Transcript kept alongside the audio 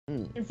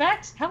In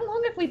fact, how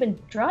long have we been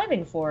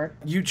driving for?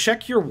 You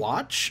check your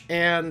watch,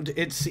 and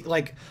it's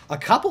like a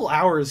couple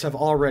hours have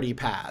already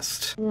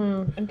passed.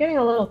 I'm getting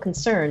a little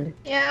concerned.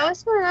 Yeah,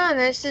 what's going on?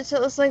 It's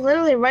like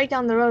literally right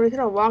down the road. We could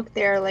have walked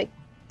there like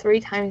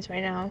 3 times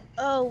right now.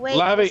 Oh, wait,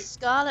 LAVI. was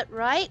Scarlet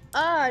right? Oh,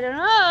 I don't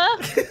know.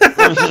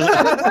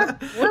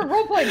 We're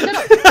role-playing, shut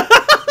up!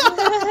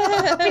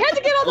 We had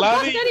to get on the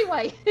bus LAVI.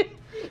 anyway!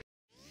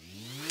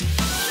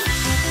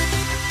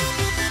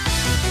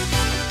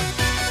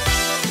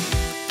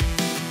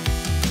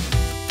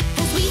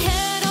 As we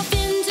head off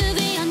into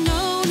the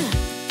unknown,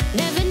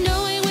 never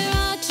knowing where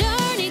our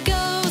journey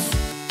goes.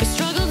 We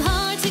struggled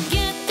hard to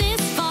get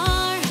this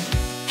far,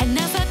 and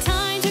now's our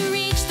time to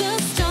reach the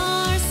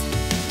stars.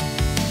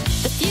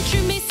 The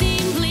future may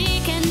seem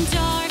bleak and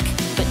dark,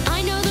 but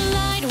I know the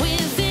light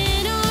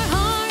within our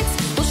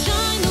hearts will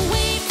shine the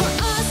way for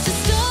us to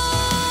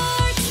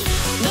start.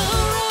 The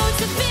road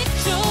to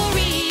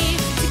victory,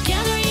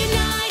 together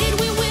united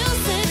we will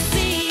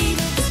succeed.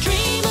 This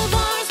dream of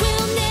ours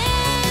will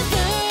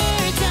never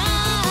die.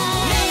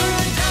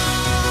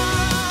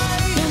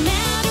 No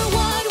matter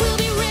what, we'll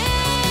be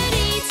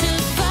ready to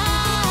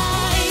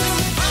fight.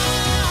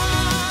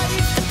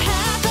 The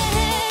path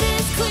ahead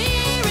is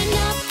clear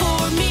enough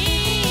for me.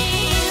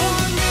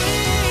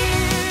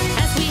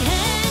 As we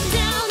head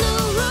down the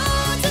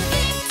road to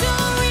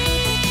victory.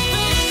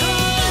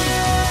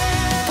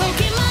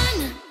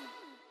 Pokemon!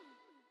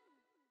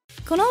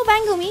 この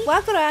番組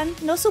わからん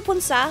のスポ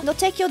ンサーの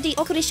提供で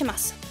お送りしま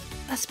す。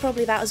That's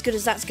probably about as good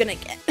as that's gonna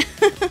get.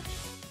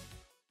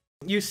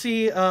 You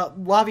see,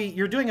 LAVI,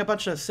 you're doing a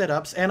bunch of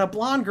sit-ups, and a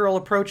blonde girl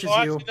approaches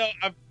you. Actually,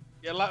 no,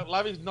 yeah,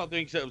 LAVI's not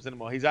doing sit-ups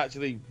anymore. He's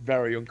actually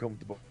very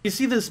uncomfortable. You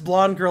see this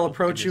blonde girl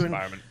approach in you, this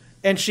environment.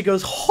 and she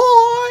goes,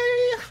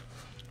 "Hoi!"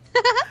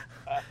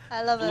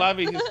 I love it.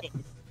 LAVI just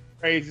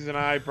raises an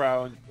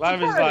eyebrow, and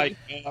LAVI's like,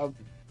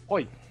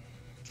 oi.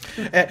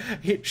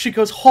 She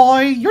goes,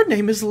 "Hoi, your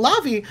name is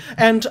LAVI,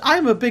 and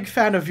I'm a big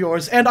fan of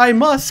yours, and I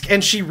must."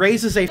 And she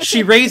raises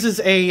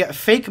a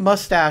fake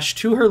mustache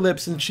to her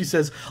lips, and she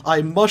says,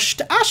 "I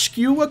must ask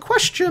you a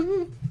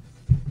question."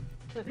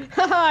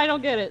 I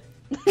don't get it.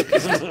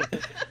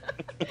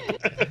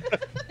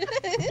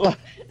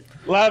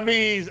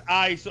 LAVI's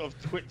eye sort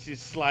of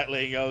twitches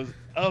slightly and goes,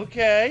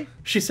 okay.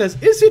 She says,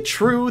 "Is it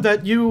true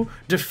that you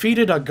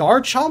defeated a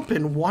Garchomp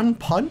in one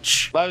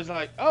punch?" LAVI's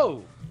like,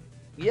 oh,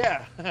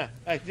 yeah,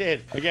 I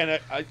did. Again,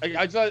 I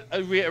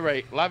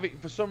reiterate, LAVI,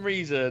 for some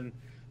reason,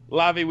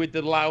 LAVI with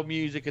the loud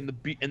music and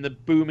the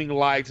booming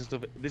lights and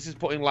stuff, this is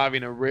putting LAVI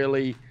in a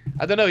really,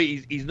 I don't know,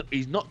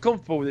 he's not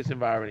comfortable with this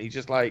environment. He's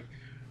just like,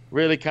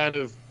 really kind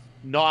of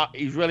not,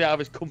 he's really out of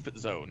his comfort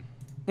zone.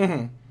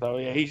 Mm-hmm. So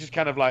yeah, he's just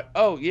kind of like,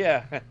 oh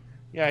yeah,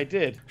 yeah, I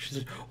did. She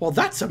says, "Well,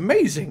 that's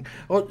amazing.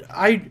 Well,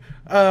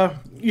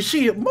 you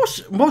see,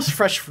 most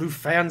Fresh Floof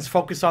fans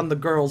focus on the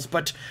girls,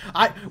 but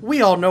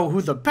we all know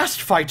who the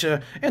best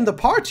fighter in the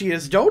party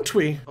is, don't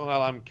we?"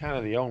 Well, I'm kind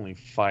of the only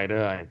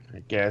fighter, I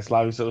guess.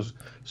 LAVI sort of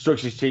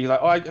strokes his cheek,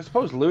 like, oh, I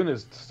suppose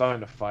Luna's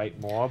starting to fight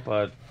more,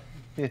 but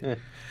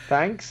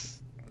thanks.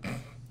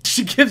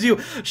 She gives you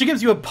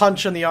a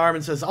punch in the arm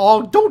and says,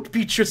 "Oh, don't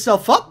beat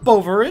yourself up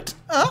over it."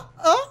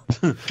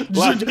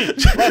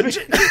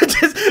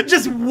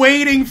 Just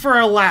waiting for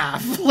a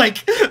laugh,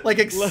 like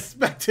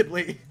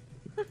expectantly.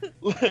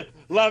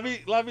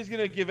 LAVI's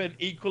gonna give an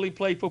equally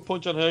playful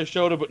punch on her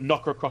shoulder, but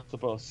knock her across the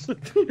bus,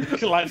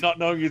 like not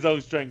knowing his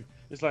own strength.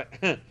 It's like,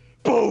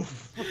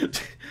 poof.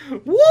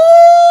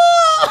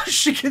 Whoa!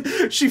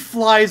 She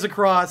flies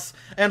across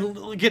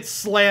and gets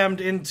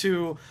slammed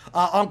into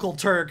Uncle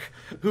Turk,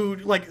 who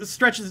like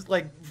stretches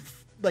like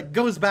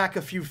goes back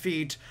a few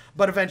feet,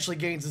 but eventually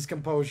gains his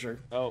composure.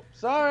 Oh,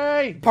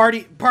 sorry.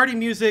 Party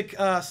music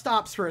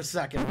stops for a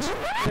second.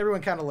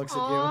 Everyone kind of looks at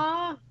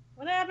Aww,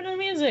 what happened to the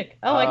music?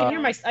 Oh, I can hear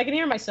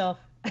myself.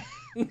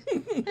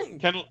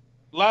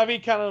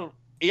 LAVI kind of,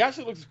 he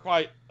actually looks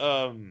quite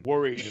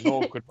worried and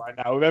awkward right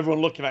now with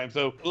everyone looking at him.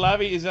 So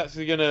LAVI is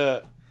actually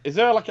gonna. Is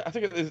there like, I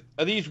think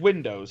are these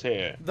windows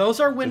here?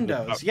 Those are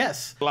windows.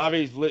 Yes.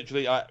 LAVI's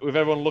literally with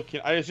everyone looking.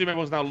 I assume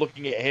everyone's now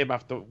looking at him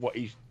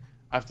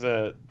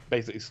after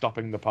basically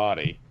stopping the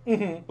party.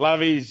 Mm-hmm.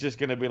 LAVI's just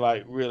gonna be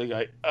like really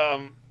like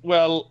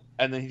well,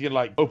 and then he's gonna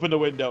like open the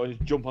window and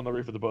just jump on the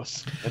roof of the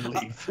bus and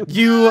leave.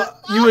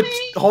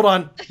 Hold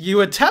on.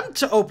 You attempt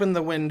to open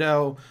the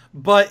window,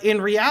 but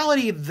in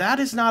reality, that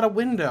is not a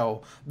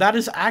window. That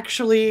is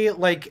actually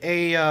like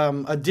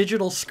a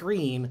digital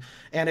screen,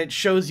 and it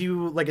shows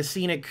you like a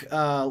scenic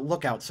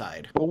look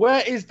outside. Well,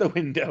 where is the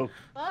window?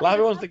 Well,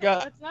 LAVI wants to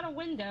go. It's not a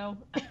window.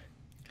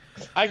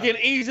 I can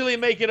easily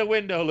make it a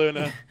window,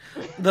 Luna.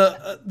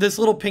 This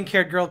little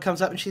pink-haired girl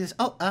comes up and she says,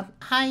 "Oh,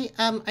 hi.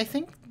 I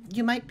think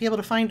you might be able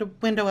to find a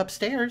window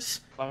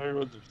upstairs." LAVI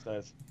runs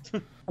upstairs.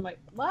 I'm like,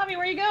 LAVI,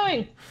 where are you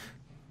going?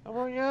 Oh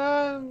my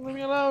god, leave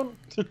me alone.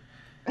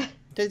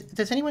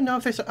 Does anyone know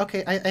if there's...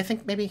 Okay, I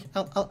think maybe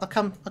I'll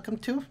come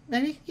too,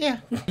 maybe? Yeah.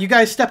 You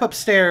guys step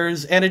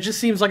upstairs, and it just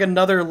seems like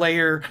another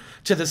layer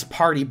to this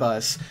party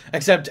bus,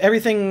 except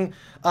everything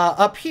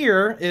up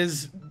here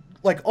is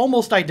like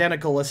almost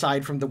identical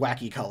aside from the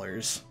wacky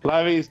colors.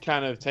 Lavi's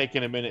kind of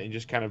taking a minute and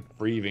just kind of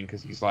breathing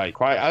because he's like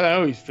quite. I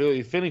don't know.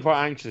 He's feeling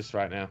quite anxious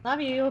right now.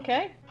 Lavi, you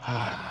okay?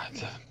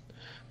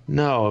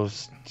 No,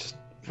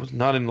 I was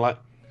not in like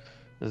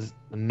the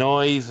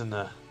noise and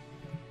the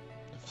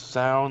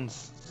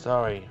sounds.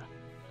 Sorry.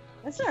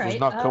 That's all right. I was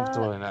not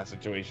comfortable in that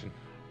situation.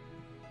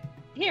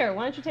 Here,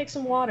 why don't you take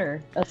some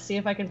water? Let's see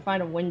if I can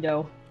find a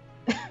window.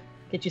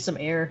 Get you some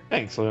air.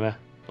 Thanks, Luna.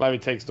 Lavi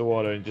takes the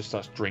water and just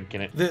starts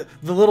drinking it. The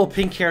little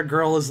pink-haired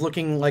girl is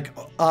looking like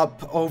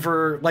up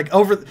over like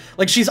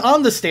she's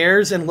on the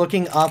stairs and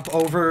looking up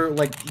over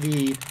like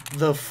the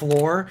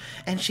floor,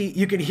 and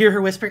you can hear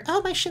her whispering,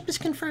 "Oh, my ship is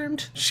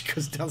confirmed." She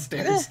goes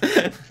downstairs.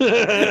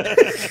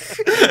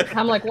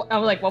 I'm like,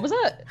 what was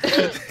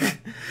that?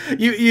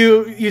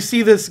 you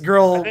see this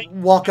girl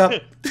walk up.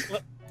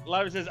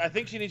 Lavi says, "I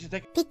think she needs to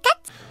take."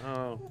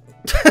 Oh.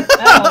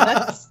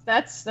 Oh,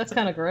 that's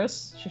kind of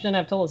gross. She shouldn't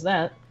have told us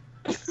that.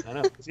 I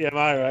know.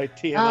 TMI, right?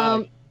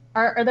 TMI.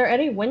 Are there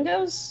any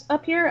windows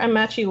up here? I'm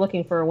actually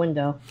looking for a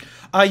window.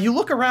 You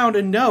look around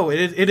and no,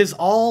 it is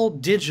all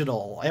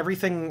digital.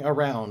 Everything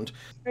around.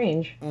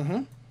 Strange.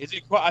 Mm-hmm. Is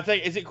it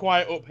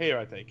quiet up here?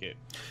 I take it.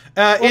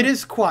 It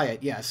is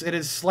quiet. Yes, it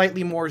is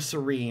slightly more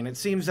serene. It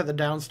seems that the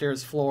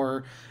downstairs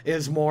floor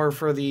is more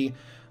for the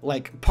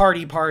like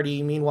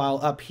party. Meanwhile,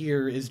 up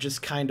here is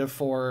just kind of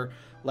for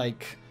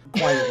like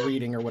quiet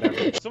reading or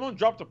whatever. Someone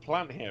dropped a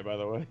plant here, by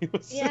the way.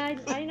 Yeah,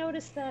 I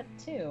noticed that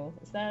too.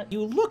 Is that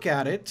You look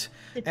at it,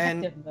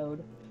 detective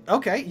mode?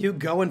 okay, you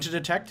go into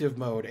detective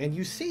mode, and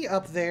you see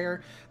up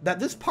there that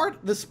this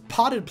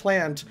potted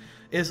plant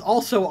is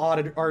also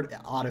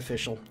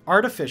artificial,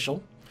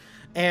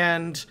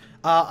 and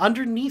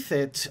underneath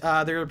it,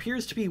 there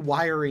appears to be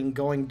wiring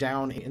going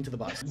down into the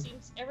bus.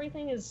 Seems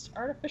everything is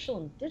artificial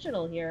and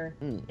digital here.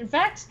 In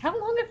fact, how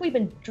long have we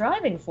been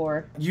driving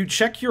for? You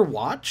check your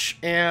watch,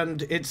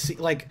 and it's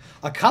like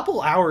a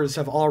couple hours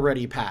have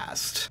already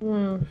passed.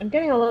 I'm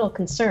getting a little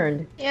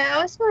concerned. Yeah,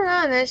 what's going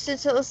on?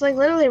 It's like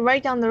literally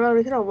right down the road.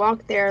 We could have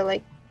walked there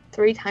like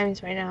 3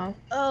 times right now.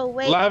 Oh,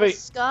 wait, Lavi. was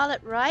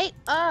Scarlet right?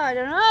 Oh, I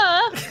don't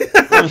know.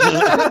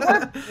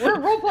 We're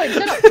role-playing.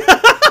 Shut up. We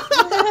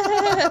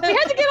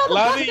had to get on the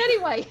bus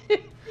anyway.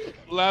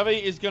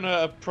 Lavi is gonna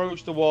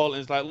approach the wall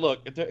and is like, "Look,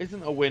 if there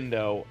isn't a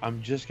window,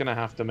 I'm just gonna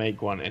have to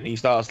make one." And he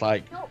starts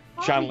like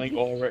channeling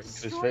aura into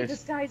his Destroy face.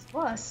 this guy's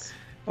bus.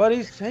 But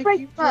he's taking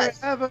Right bus.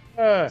 forever.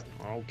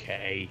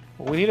 Okay,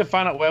 we need to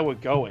find out where we're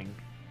going.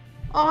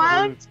 Oh,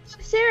 I went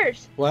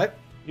upstairs. What?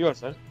 You are,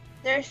 sir.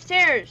 There's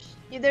stairs.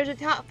 There's a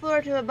top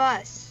floor to a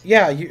bus.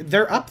 Yeah,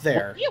 they're up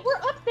there. Yeah, we're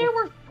up there.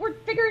 We're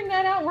figuring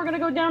that out. We're gonna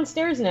go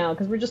downstairs now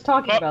because we're just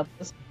talking about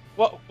this.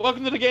 Well,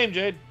 welcome to the game,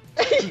 Jade.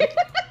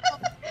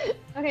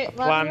 Okay,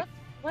 plan.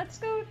 let's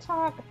go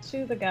talk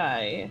to the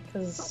guy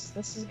because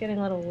this is getting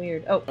a little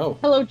weird. Oh, Oh.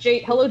 hello,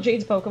 Jade. Hello,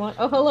 Jade's Pokemon.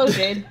 Oh, hello,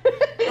 Jade.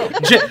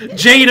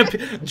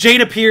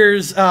 Jade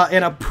appears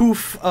in a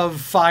poof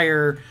of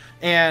fire,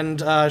 and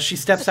she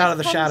steps out of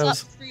the Comes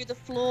shadows. up through the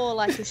floor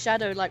like a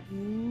shadow, like,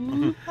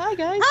 hi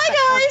guys.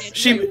 Hi, guys.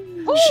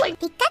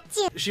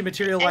 She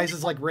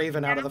materializes like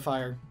Raven out of the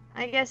fire.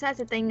 I guess that's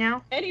a thing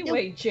now.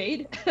 Anyway,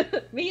 Jade,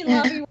 me and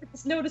Lavi were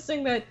just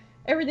noticing that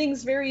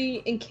everything's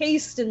very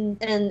encased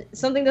and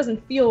something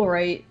doesn't feel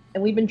right,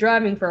 and we've been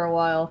driving for a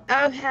while.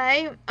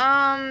 Okay,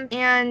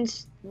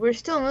 and we're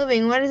still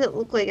moving. What does it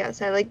look like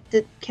outside? Like,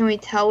 can we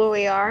tell where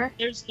we are?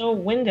 There's no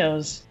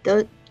windows.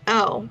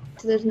 Oh,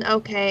 so there's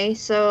okay,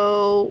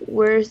 so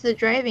where's the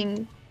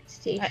driving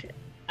station?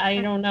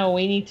 I don't know.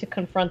 We need to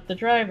confront the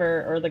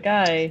driver or the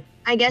guy.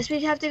 I guess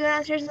we'd have to go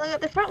downstairs and look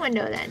at the front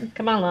window then.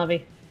 Come on,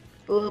 Lavi.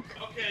 Boop.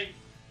 Okay.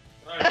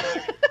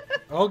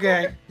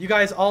 Okay, you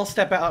guys all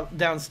step out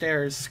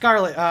downstairs.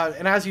 Scarlet,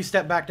 and as you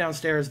step back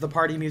downstairs, the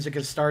party music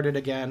has started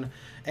again.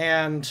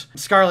 And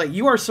Scarlet,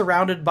 you are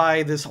surrounded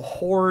by this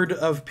horde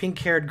of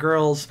pink-haired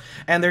girls,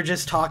 and they're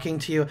just talking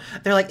to you.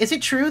 They're like, "Is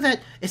it true that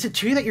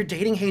you're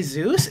dating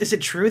Jesus? Is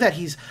it true that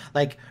he's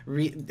like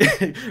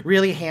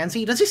really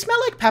handsy? Does he smell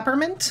like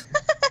peppermint?"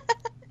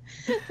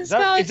 Is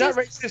that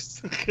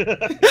racist?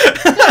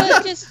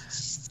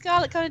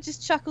 Scarlet kind of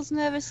just chuckles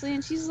nervously,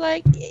 and she's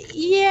like,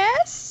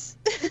 "Yes."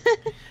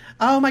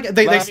 Oh my god!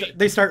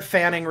 They start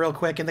fanning real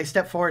quick, and they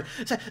step forward.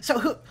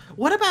 So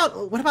what about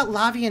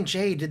Lavi and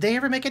Jade? Did they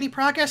ever make any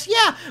progress?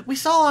 Yeah, we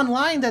saw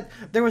online that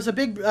there was a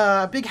big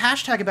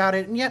hashtag about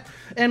it,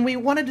 and we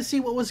wanted to see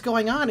what was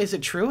going on. Is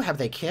it true? Have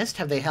they kissed?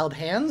 Have they held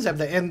hands?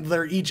 And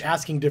they're each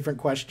asking different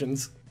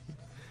questions.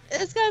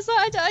 This guy's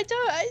like, I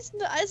don't.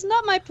 It's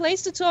not my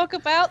place to talk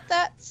about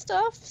that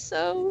stuff.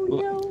 So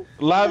no.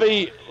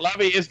 Lavi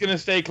is gonna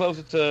stay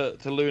closer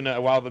to Luna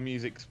while the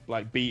music's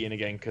like beating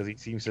again because he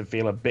seems to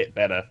feel a bit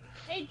better.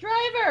 Hey,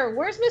 driver,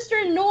 where's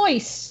Mr.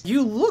 Noice?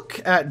 You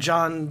look at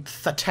John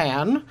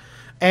Thatan,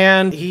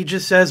 and he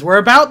just says, "We're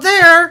about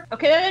there."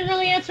 Okay, that didn't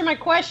really answer my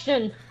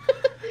question.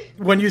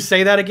 When you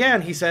say that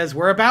again, he says,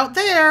 "We're about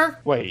there."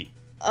 Wait.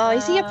 Oh,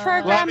 is he a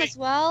program Lavi- as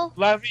well?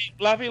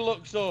 Lavi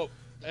looks up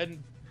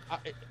and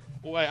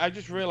wait. I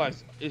just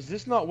realized, is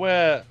this not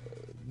where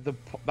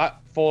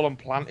that fallen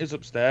plant is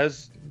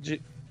upstairs?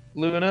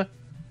 Luna?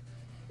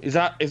 Is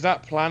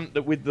that plant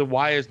that with the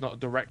wires not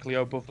directly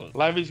above them?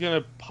 Lavi's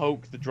gonna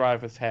poke the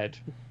driver's head.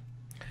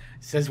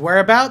 Says we're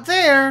about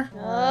there.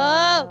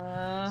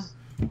 Oh.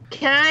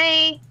 Can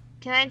I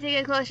take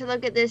a closer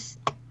look at this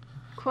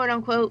quote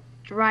unquote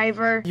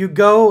driver? You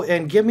go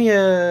and give me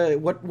a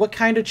what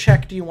kind of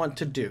check do you want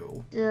to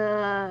do?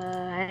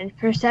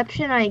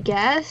 Perception, I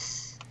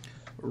guess.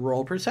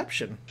 Roll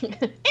perception.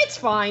 It's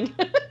fine.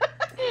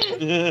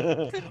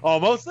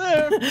 Almost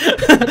there.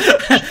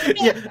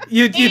 Yeah,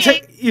 you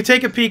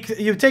take a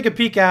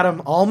peek at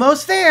him.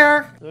 Almost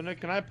there. Luna,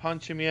 can I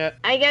punch him yet?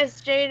 I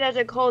guess Jade has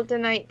a cold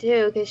tonight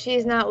too, because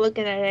she's not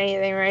looking at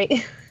anything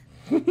right.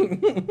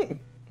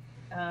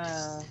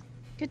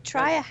 Could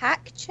try a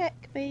hack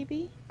check,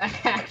 maybe. A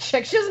hack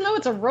check. She doesn't know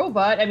it's a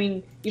robot. I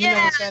mean,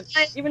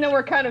 even though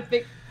we're kind of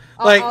big.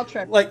 I'll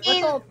try.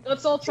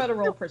 Let's all try to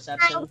roll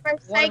perception.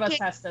 One of us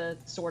has to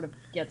sort of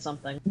get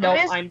something. No,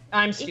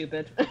 I'm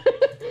stupid.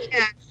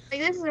 Yeah,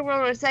 like this is a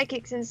world where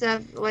psychics and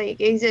stuff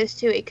like exist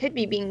too. It could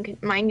be being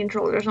mind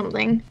controlled or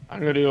something. I'm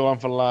gonna do one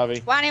for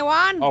Lavi.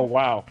 21. Oh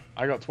wow,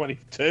 I got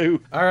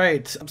 22. All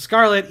right,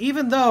 Scarlet.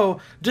 Even though,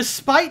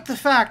 despite the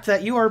fact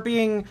that you are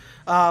being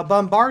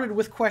bombarded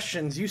with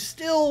questions, you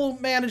still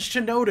manage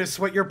to notice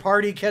what your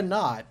party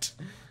cannot,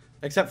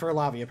 except for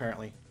Lavi,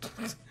 apparently.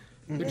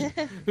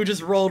 Who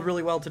just rolled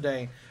really well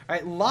today. All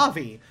right,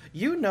 Lavi,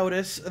 you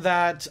notice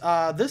that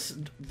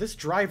this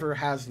driver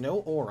has no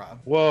aura.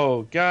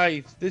 Whoa,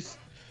 guys,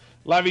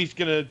 Lavi's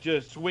gonna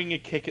just swing a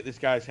kick at this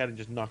guy's head and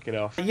just knock it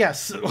off.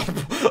 Yes.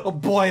 Oh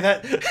boy,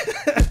 that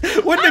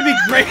wouldn't it be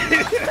great?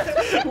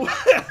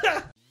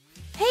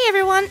 Hey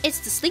everyone,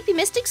 it's the Sleepy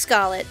Mystic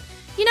Scarlet.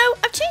 You know,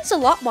 I've changed a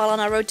lot while on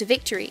our road to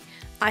victory.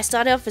 I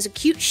started off as a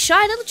cute,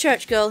 shy little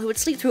church girl who would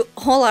sleep through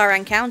all our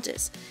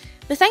encounters.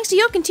 But thanks to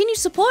your continued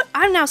support,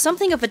 I'm now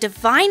something of a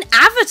divine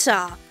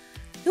avatar,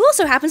 who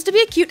also happens to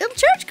be a cute little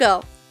church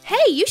girl.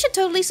 Hey, you should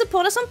totally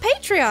support us on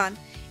Patreon.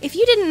 If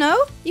you didn't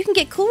know, you can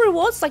get cool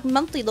rewards like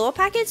monthly lore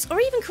packets,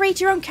 or even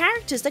create your own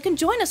characters that can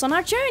join us on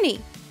our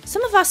journey.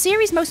 Some of our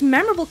series' most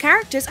memorable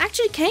characters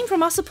actually came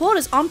from our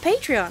supporters on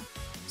Patreon.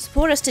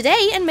 Support us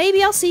today, and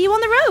maybe I'll see you on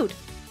the road.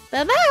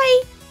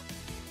 Bye-bye!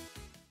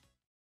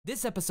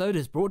 This episode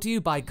is brought to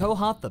you by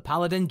Kohath the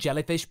Paladin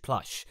Jellyfish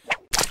Plush.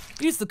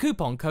 Use the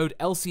coupon code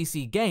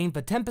LCCGAME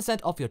for 10%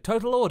 off your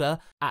total order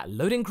at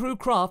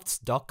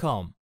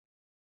LoadingCrewCrafts.com.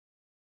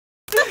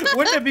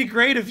 Wouldn't it be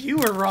great if you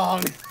were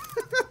wrong?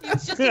 He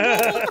was just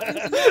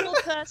a normal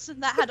person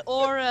that had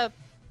aura,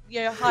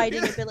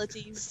 hiding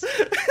abilities.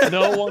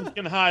 No one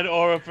can hide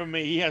aura from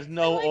me. He has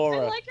no aura.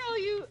 I like how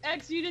you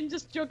didn't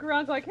just joke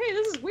around like, hey,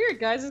 this is weird,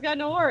 guys. He's got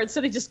no aura.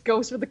 Instead, he just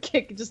goes for the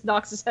kick and just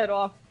knocks his head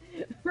off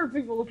for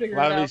people to figure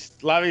it out.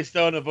 Lavi's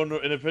still in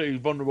a pretty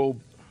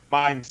vulnerable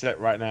mindset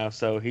right now,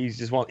 so he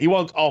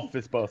wants off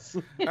this bus.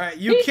 All right,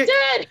 He's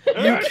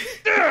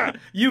dead!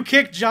 You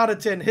kick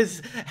Jonathan.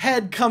 His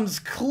head comes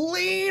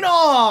clean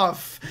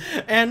off,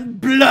 and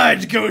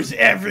blood goes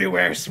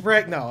everywhere.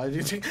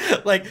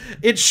 Like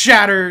it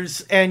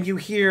shatters, and you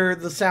hear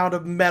the sound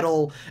of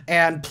metal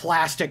and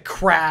plastic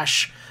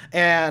crash,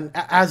 and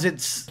as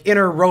its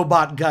inner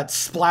robot guts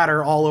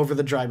splatter all over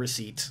the driver's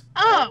seat.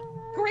 Oh,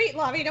 Great,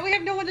 Lavi. Now we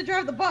have no one to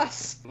drive the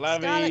bus.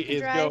 Lavi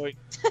is going.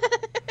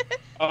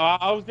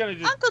 I was gonna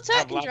just. Uncle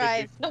Turk can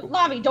drive. No,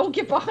 Lavi, don't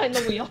get behind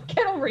the wheel.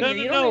 Get over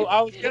here. No.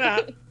 I was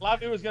gonna.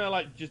 Lavi was gonna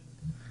like just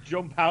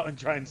jump out and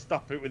try and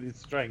stop it with his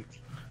strength.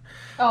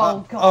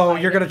 Oh God. Oh,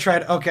 you're gonna try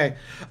to. Okay.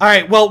 All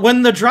right. Well,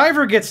 when the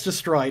driver gets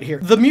destroyed here,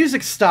 the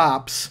music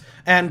stops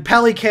and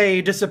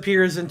Pelike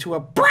disappears into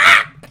a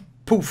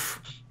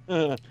poof.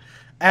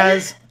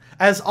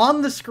 As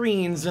on the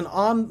screens and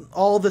on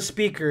all the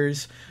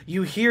speakers,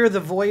 you hear the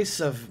voice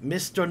of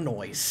Mr.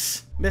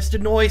 Noice. Mr.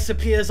 Noice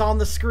appears on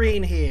the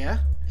screen here,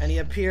 and he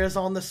appears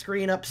on the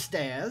screen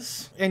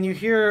upstairs. And you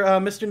hear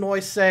Mr.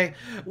 Noice say,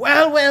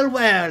 well,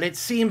 it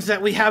seems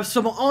that we have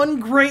some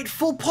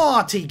ungrateful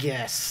party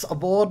guests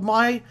aboard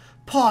my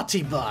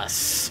party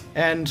bus.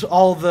 And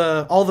all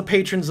the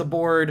patrons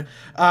aboard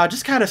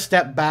just kind of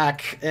step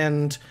back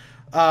and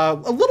a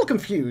little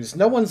confused.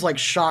 No one's like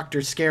shocked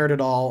or scared at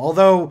all,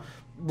 although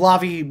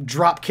Lavi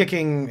drop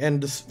kicking and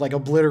just like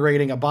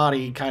obliterating a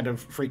body kind of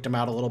freaked him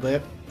out a little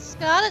bit.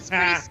 Scarlet's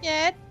pretty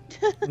scared.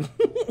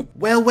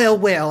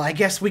 Well, I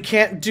guess we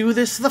can't do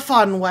this the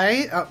fun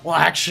way. Well,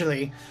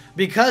 actually,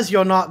 because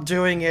you're not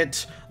doing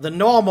it the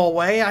normal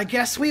way, I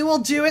guess we will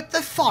do it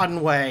the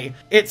fun way.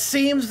 It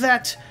seems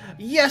that,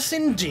 yes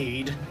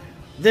indeed,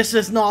 this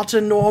is not a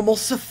normal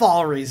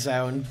safari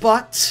zone,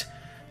 but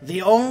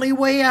the only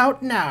way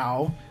out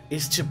now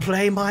is to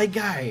play my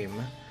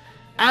game.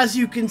 As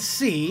you can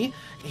see,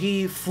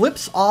 he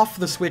flips off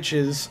the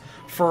switches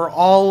for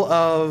all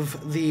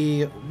of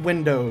the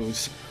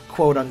windows,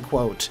 quote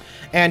unquote.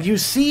 And you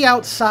see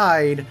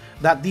outside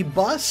that the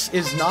bus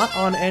is not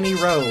on any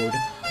road,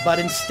 but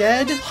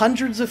instead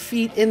hundreds of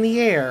feet in the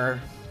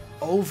air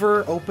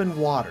over open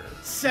water.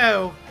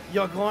 So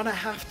you're gonna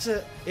have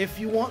to, if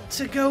you want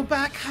to go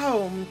back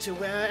home to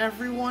where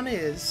everyone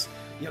is,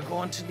 you're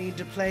going to need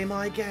to play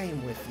my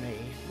game with me.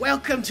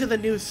 Welcome to the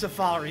new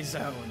Safari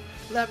Zone.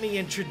 Let me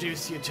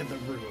introduce you to the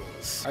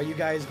rules. Are you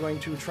guys going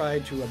to try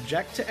to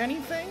object to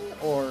anything,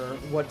 or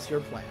what's your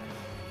plan?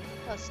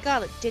 Well,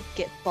 Scarlet did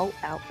get Bolt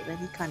out, but then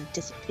he kind of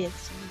disappeared.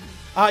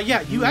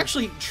 Yeah, you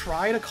actually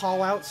try to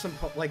call out some,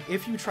 like,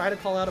 if you try to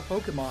call out a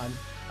Pokemon,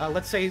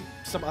 let's say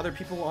some other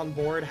people on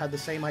board had the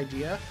same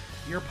idea,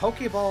 your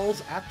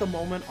Pokeballs at the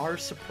moment are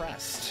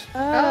suppressed.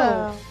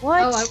 Oh,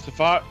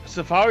 what?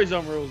 Safari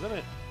Zone rules, isn't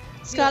it?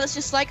 Scarlet's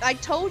just like, I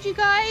told you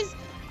guys,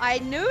 I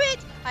knew it,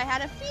 I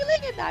had a feeling,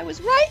 and I was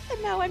right, and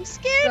now I'm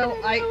scared.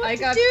 So I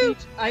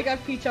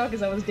got Peach out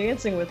because I was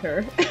dancing with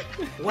her.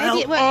 Well,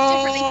 maybe it works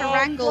differently for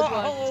wrangled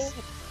ones.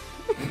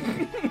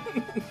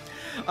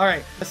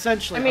 Alright,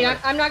 essentially... I mean,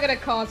 I'm not gonna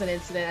cause an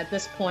incident at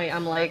this point.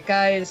 I'm like,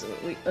 guys,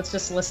 let's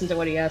just listen to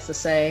what he has to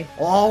say.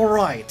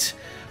 Alright,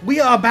 we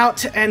are about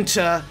to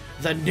enter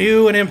the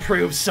new and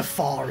improved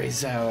Safari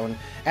Zone.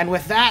 And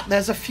with that,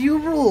 there's a few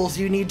rules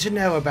you need to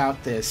know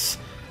about this.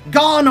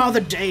 Gone are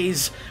the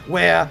days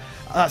where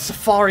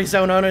Safari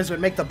Zone owners would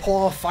make the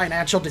poor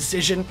financial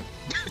decision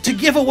to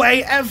give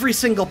away every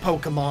single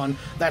Pokemon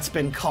that's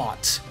been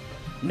caught.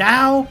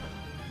 Now,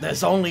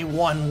 there's only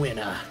one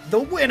winner.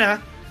 The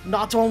winner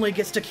not only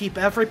gets to keep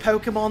every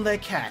Pokemon they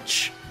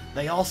catch,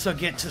 they also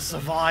get to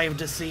survive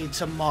to see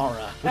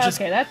tomorrow. That's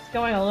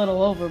going a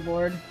little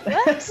overboard.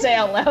 Say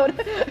out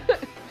loud.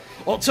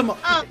 Well, tomorrow.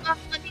 I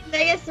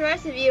guess the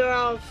rest of you are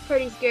all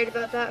pretty scared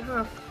about that,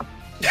 huh?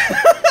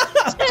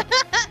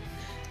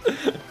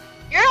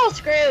 You're all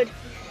screwed.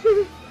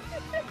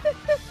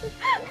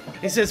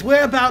 He says,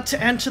 we're about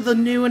to enter the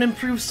new and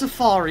improved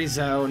Safari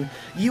Zone.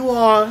 You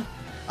are...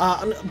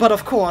 but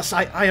of course,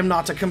 I am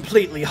not a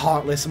completely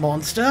heartless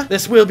monster.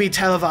 This will be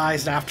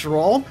televised after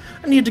all.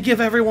 I need to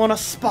give everyone a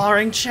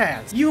sparring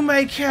chance. You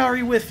may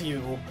carry with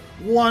you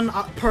one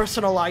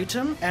personal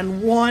item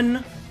and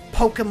one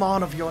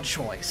Pokemon of your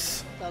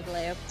choice.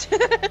 Doglair.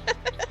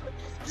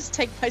 Just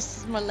take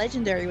my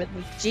legendary with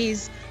me.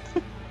 Jeez.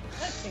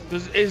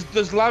 Would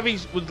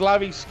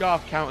Lavi's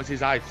scarf count as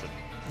his item?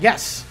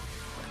 Yes.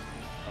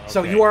 Okay.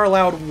 So you are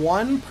allowed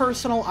one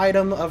personal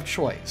item of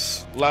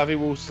choice. Lavi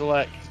will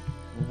select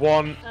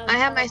one. I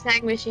have my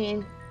snag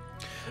machine.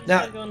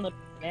 Now,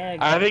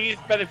 I think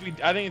it's better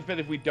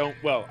if we don't.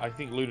 Well, I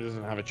think Luna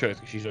doesn't have a choice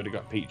because she's already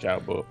got Peach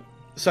out. But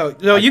so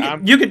no, you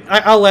can.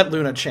 I'll let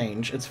Luna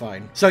change. It's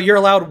fine. So you're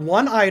allowed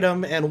one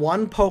item and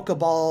one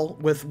Pokeball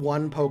with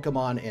one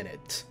Pokemon in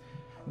it.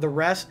 The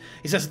rest,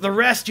 he says, the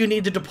rest you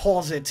need to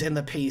deposit in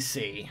the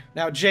PC.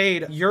 Now,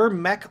 Jade, your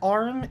mech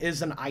arm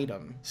is an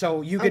item,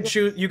 so you could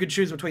choose. You could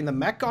choose between the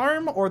mech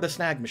arm or the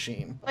snag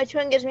machine. Which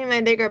one gives me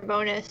my bigger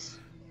bonus?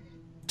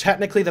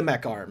 Technically, the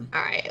mech arm.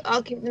 All right,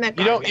 I'll keep the mech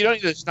arm. You don't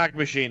need the snag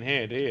machine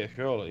here, do you?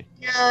 Surely.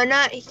 No,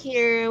 not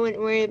here. I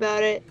wouldn't worry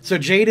about it. So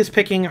Jade is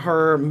picking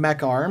her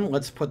mech arm.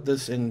 Let's put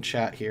this in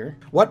chat here.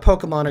 What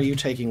Pokemon are you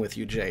taking with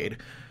you, Jade?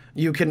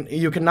 You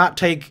cannot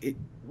take,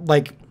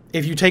 like,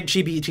 if you take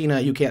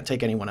Chibi-Tina, you can't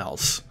take anyone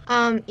else.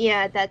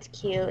 Yeah, that's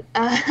cute.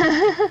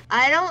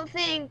 I don't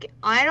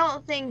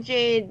think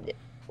Jade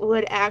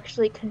would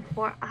actually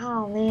conform.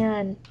 Oh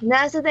man,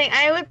 that's the thing.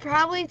 I would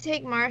probably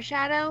take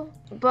Marshadow,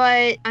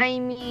 but I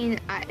mean,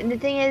 the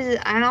thing is,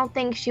 I don't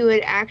think she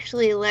would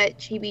actually let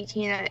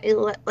Chibi-Tina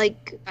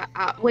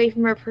away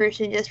from her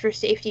person just for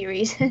safety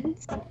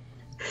reasons.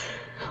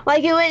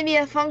 Like, it wouldn't be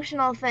a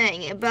functional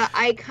thing, but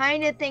I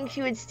kind of think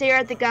she would stare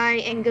at the guy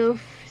and go,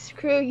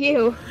 screw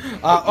you.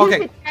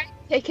 Okay.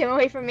 Take him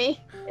away from me.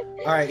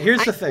 All right,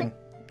 here's the thing.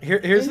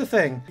 Here's the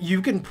thing.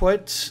 You can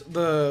put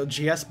the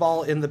GS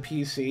ball in the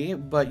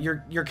PC, but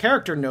your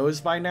character knows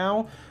by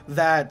now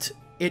that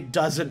it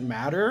doesn't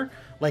matter.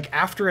 Like,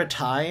 after a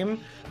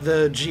time,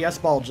 the GS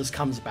ball just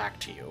comes back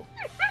to you.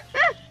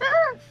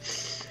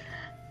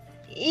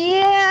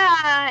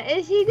 Yeah,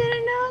 is he gonna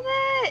know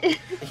that?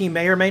 He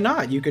may or may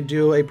not. You could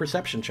do a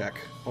perception check,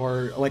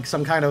 or like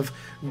some kind of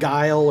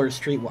guile or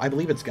street. I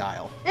believe it's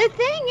guile. The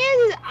thing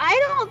is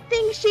I don't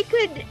think she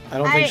could. I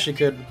don't think she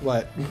could.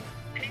 What?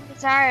 I'm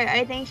sorry.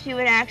 I think she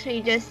would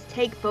actually just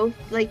take both.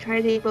 Like, try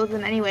to take both of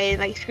them anyway.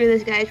 Like, screw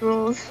this guy's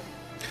rules.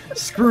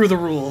 Screw the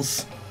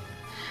rules.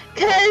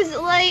 Cause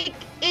like,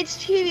 it's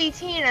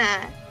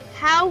Chibi-Tina.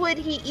 How would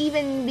he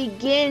even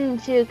begin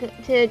to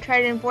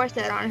try to enforce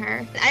that on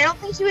her? I don't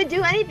think she would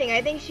do anything.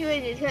 I think she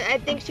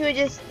would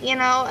just, you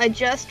know,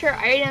 adjust her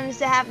items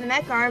to have the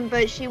mech arm,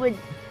 but she would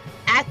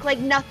act like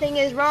nothing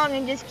is wrong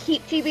and just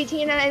keep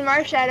Chibi-Tina and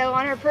Marshadow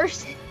on her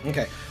person.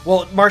 Okay.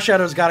 Well,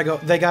 Marshadow's gotta go.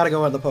 They gotta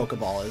go on the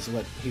Pokeball, is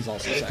what he's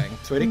also saying,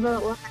 sweetie.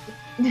 But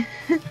why?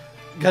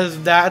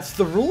 Because that's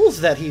the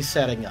rules that he's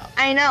setting up.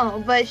 I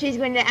know, but she's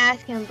going to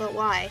ask him, but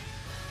why?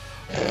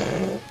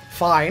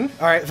 Fine.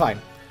 All right, fine.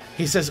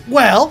 He says,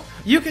 well,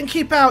 you can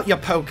keep out your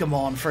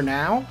Pokemon for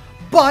now,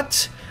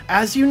 but,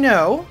 as you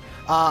know,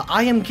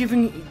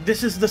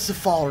 this is the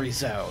Safari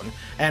Zone,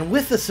 and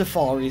with the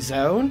Safari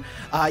Zone,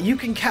 you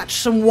can catch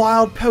some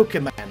wild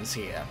Pokemons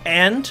here,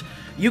 and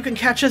you can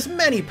catch as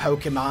many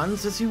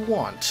Pokemons as you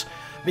want,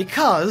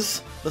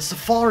 Because the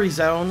Safari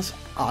Zones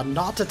are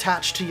not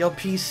attached to your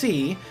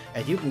PC,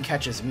 and you can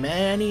catch as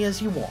many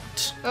as you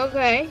want.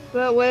 Okay,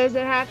 but what does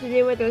it have to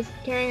do with us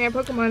carrying our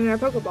Pokemon in our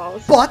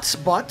Pokeballs?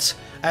 But,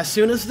 as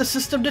soon as the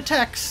system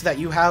detects that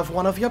you have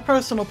one of your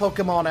personal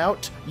Pokemon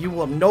out, you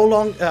will no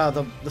longer,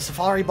 the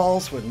Safari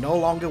Balls will no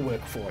longer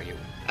work for you.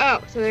 Oh,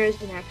 so there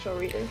is an actual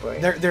reason for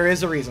it. There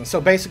is a reason.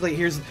 So basically,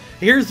 here's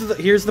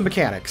the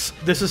mechanics.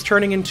 This is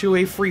turning into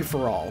a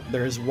free-for-all.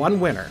 There's one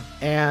winner,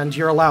 and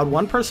you're allowed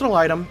one personal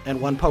item and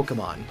one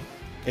Pokemon.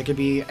 It could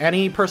be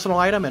any personal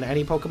item and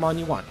any Pokemon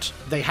you want.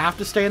 They have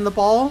to stay in the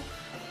ball.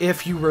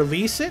 If you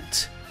release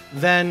it,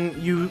 then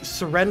you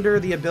surrender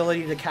the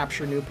ability to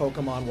capture new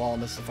Pokemon while in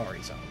the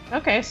Safari Zone.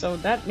 Okay, so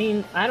that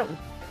means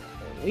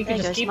we could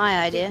just keep my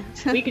idea.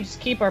 we could just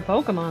keep our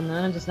Pokemon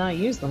then and just not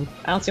use them.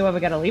 I don't see why we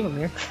gotta leave them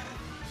here.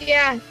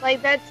 Yeah,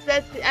 like that's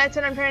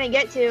what I'm trying to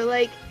get to.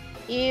 Like,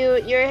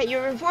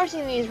 you're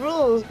enforcing these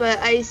rules, but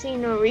I see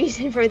no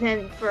reason for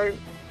them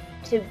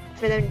to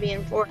be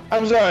enforced.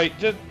 I'm sorry,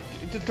 just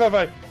to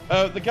clarify,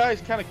 the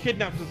guy's kind of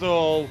kidnapped us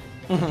all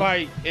to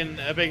fight in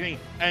a big thing,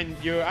 and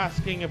you're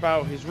asking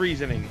about his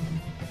reasoning,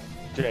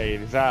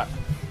 Jade. Is that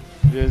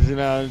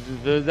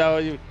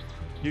what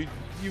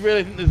you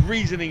really think there's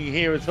reasoning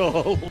here at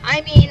all?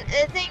 I mean,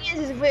 the thing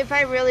is if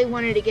I really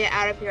wanted to get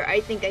out of here, I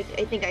think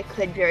I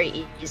could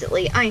very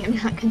easily. I am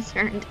not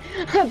concerned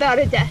about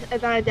a death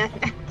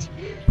match.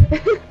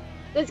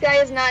 This guy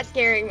is not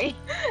scaring me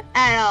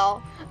at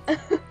all.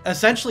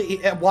 Essentially,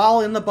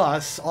 while in the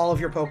bus, all of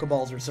your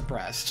Pokeballs are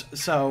suppressed.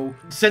 So,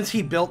 since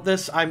he built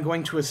this, I'm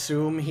going to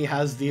assume he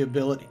has the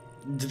ability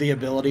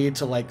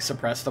to like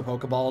suppress the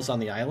Pokeballs on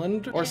the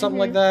island or something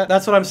like that.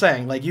 That's what I'm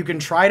saying. Like, you can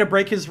try to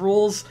break his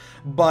rules,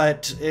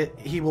 but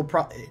he will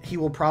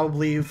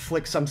probably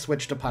flick some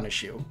switch to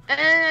punish you.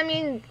 And I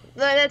mean,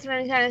 that's what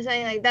I'm kind of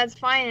saying. Like, that's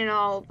fine and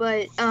all,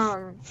 but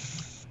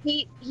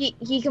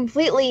he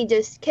completely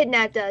just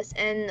kidnapped us,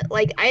 and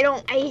like I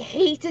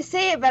hate to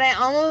say it, but I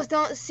almost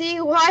don't see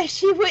why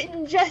she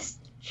wouldn't just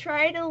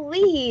try to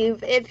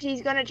leave if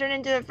she's gonna turn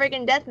into a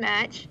freaking death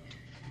match.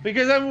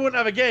 Because then we wouldn't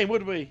have a game,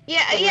 would we? Yeah.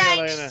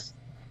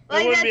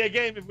 There wouldn't be a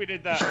game if we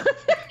did that.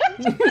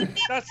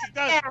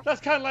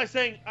 That's kind of like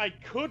saying I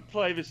could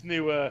play this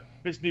new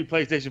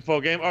PlayStation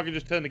 4 game, or I could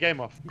just turn the game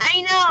off.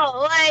 I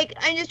know, like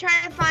I'm just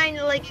trying to find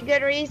like a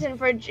good reason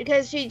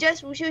because she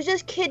was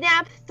just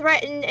kidnapped,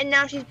 threatened, and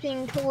now she's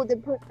being told to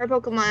put her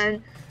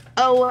Pokemon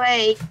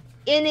away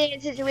in a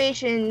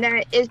situation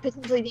that is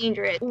potentially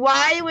dangerous.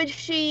 Why would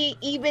she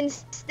even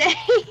stay?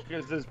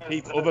 Because there's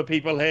other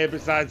people here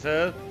besides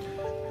her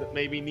that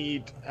maybe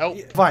need help.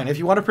 Fine, if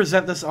you want to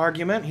present this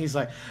argument, he's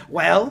like,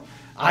 well,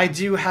 I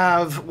do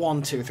have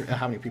 1, 2, 3,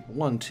 how many people?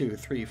 1, 2,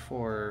 3,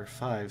 4,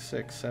 5,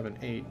 6, 7,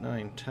 8,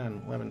 9,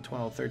 10, 11,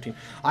 12, 13.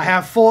 I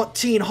have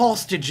 14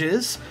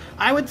 hostages.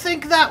 I would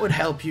think that would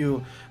help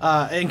you,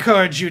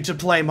 encourage you to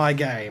play my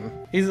game.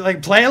 He's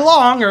like, play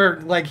along,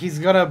 or like he's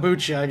gonna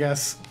boot you, I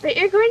guess. But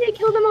you're going to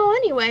kill them all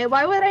anyway.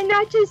 Why would I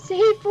not just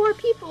save 4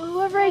 people,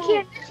 whoever I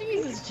can?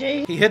 Jesus,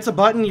 Jade. He hits a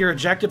button, you're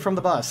ejected from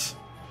the bus.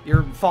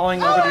 You're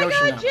falling over the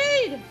ocean now.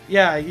 Jade!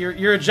 Yeah,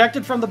 you're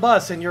ejected from the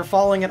bus and you're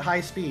falling at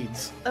high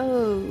speeds.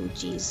 Oh,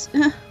 jeez.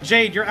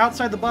 Jade, you're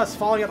outside the bus,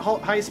 falling at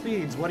high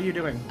speeds. What are you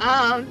doing?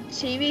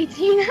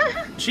 Chibi-Tina?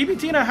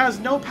 Chibi-Tina has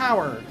no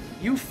power.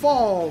 You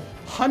fall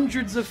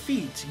hundreds of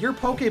feet. Your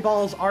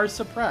Pokeballs are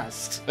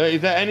suppressed.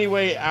 Is there any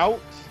way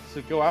out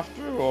to go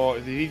after her, or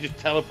did he just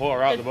teleport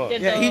her out of the bus?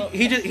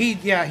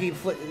 Yeah, he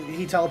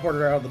teleported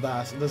her out of the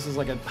bus. This is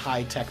like a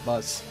high-tech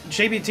bus.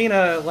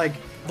 Chibi-Tina like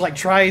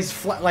tries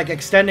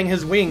extending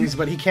his wings,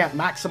 but he can't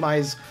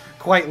maximize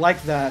quite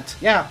like that.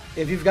 Yeah,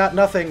 if you've got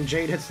nothing,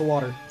 Jade hits the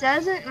water.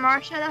 Doesn't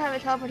Marshadow have a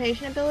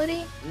teleportation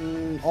ability?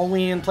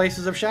 Only in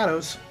places of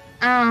shadows.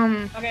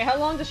 Okay, how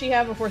long does she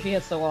have before she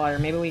hits the water?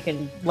 Maybe we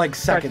can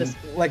seconds.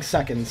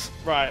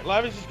 Right,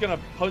 Lavi's just gonna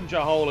punch a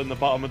hole in the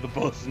bottom of the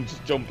bus and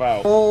just jump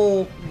out.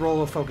 Full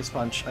roll of focus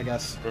punch, I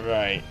guess.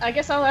 Right. I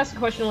guess I'll ask a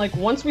question, like,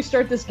 once we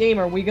start this game,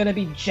 are we gonna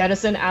be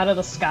jettisoned out of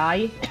the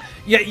sky?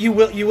 Yeah, you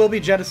will be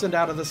jettisoned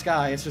out of the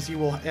sky. It's just he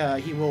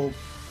will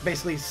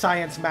basically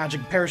science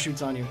magic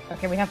parachutes on you.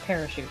 Okay, we have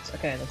parachutes.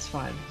 Okay, that's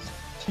fine.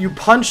 You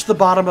punch the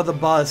bottom of the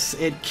bus.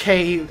 It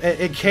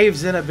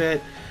caves in a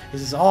bit. He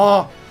says,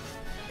 "Oh,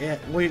 yeah,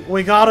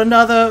 we got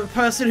another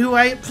person who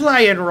ain't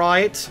playing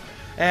right,"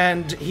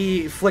 and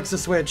he flicks a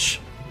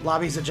switch.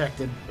 Lavi's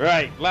ejected.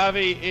 Right,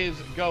 Lavi is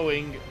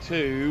going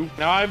to.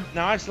 Now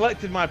I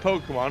selected my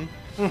Pokemon,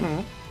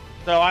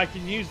 so I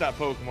can use that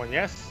Pokemon.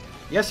 Yes.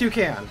 Yes, you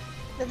can.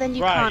 But then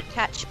you can't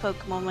catch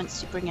Pokemon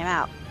once you bring him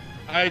out.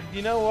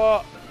 You know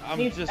what?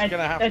 I'm just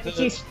gonna have to.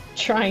 He's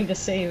trying to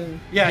save.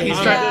 Yeah, he's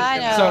trying.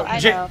 I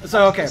know.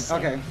 So okay.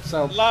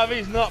 So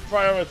Lavi's not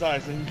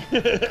prioritizing.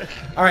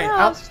 All right. No,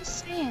 I was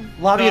just saying.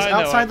 Lavi is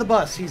outside the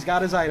bus. He's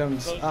got his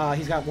items.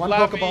 He's got one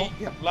Pokeball.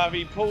 Yep.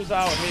 Lavi pulls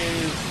out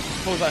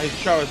his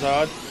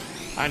Charizard,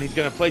 and he's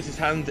gonna place his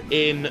hand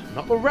in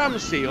not the Ram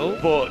Seal,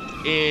 but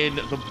in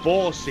the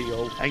Boar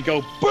Seal, and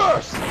go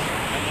burst.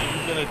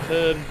 And then he's gonna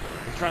turn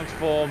and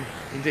transform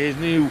into his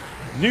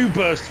new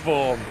burst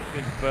form.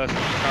 Burst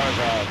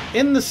Charizard.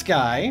 In the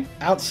sky,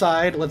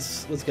 outside,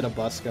 let's get a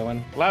bus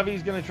going.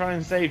 Lavi's gonna try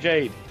and save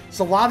Jade.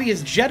 So Lavi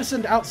is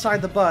jettisoned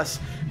outside the bus.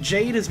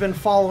 Jade has been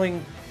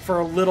following for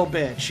a little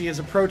bit. She is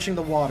approaching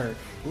the water.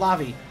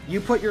 Lavi,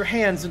 you put your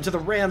hands into the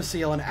ram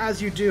seal, and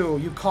as you do,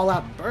 you call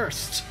out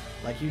burst,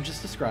 like you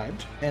just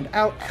described. And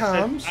out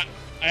comes...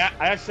 I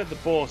actually said the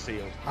boar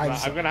seal. I'm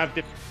going to have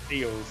different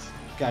seals.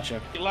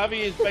 Gotcha. Lavi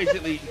is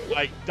basically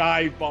like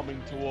dive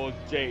bombing towards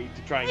Jade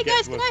to try and Hey get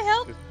guys, to can her. I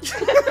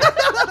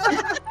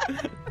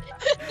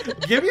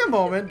help? Give me a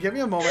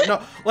moment.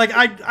 No, like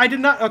I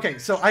did not. Okay,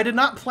 so I did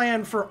not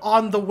plan for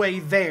on the way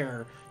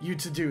there you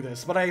to do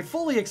this, but I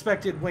fully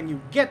expected when you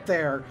get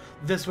there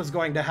this was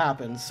going to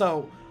happen.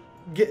 So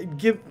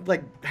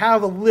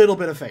have a little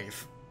bit of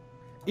faith.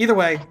 Either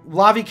way,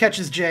 Lavi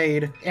catches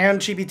Jade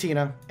and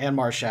Chibitina and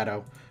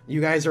Marshadow.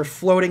 You guys are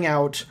floating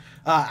out.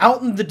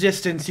 Out in the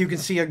distance, you can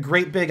see a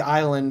great big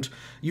island.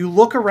 You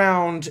look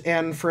around,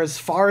 and for as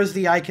far as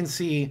the eye can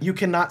see, you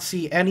cannot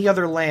see any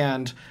other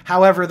land.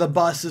 However, the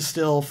bus is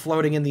still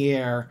floating in the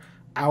air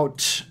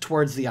out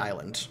towards the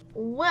island.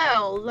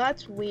 Well,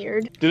 that's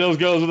weird. Do those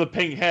girls with the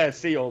pink hair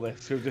see all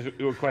this? Who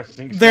were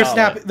questioning They're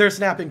Scarlet?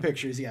 snapping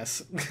pictures,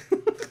 yes.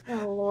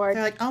 Oh, Lord.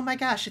 They're like, oh my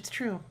gosh, it's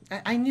true.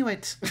 I knew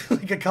it.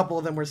 Like a couple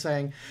of them were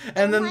saying.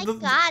 And then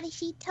God,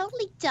 he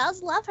totally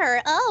does love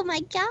her. Oh my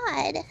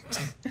God.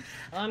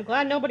 Well, I'm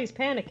glad nobody's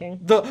panicking.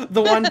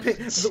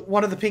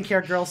 One of the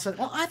pink-haired girls said,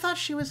 "Well, I thought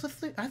he was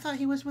with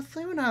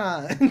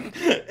Luna."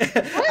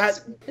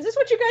 What? Is this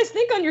what you guys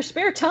think on your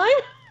spare time?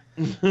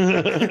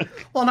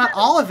 Well, not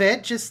all of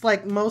it, just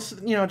like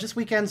most, just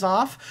weekends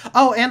off.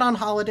 Oh, and on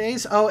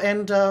holidays. Oh,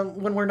 and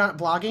when we're not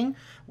blogging.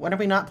 When are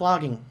we not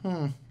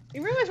blogging?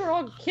 You realize we're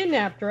all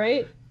kidnapped,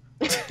 right?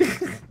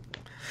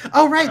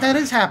 Oh, right, that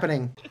is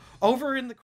happening. Over in the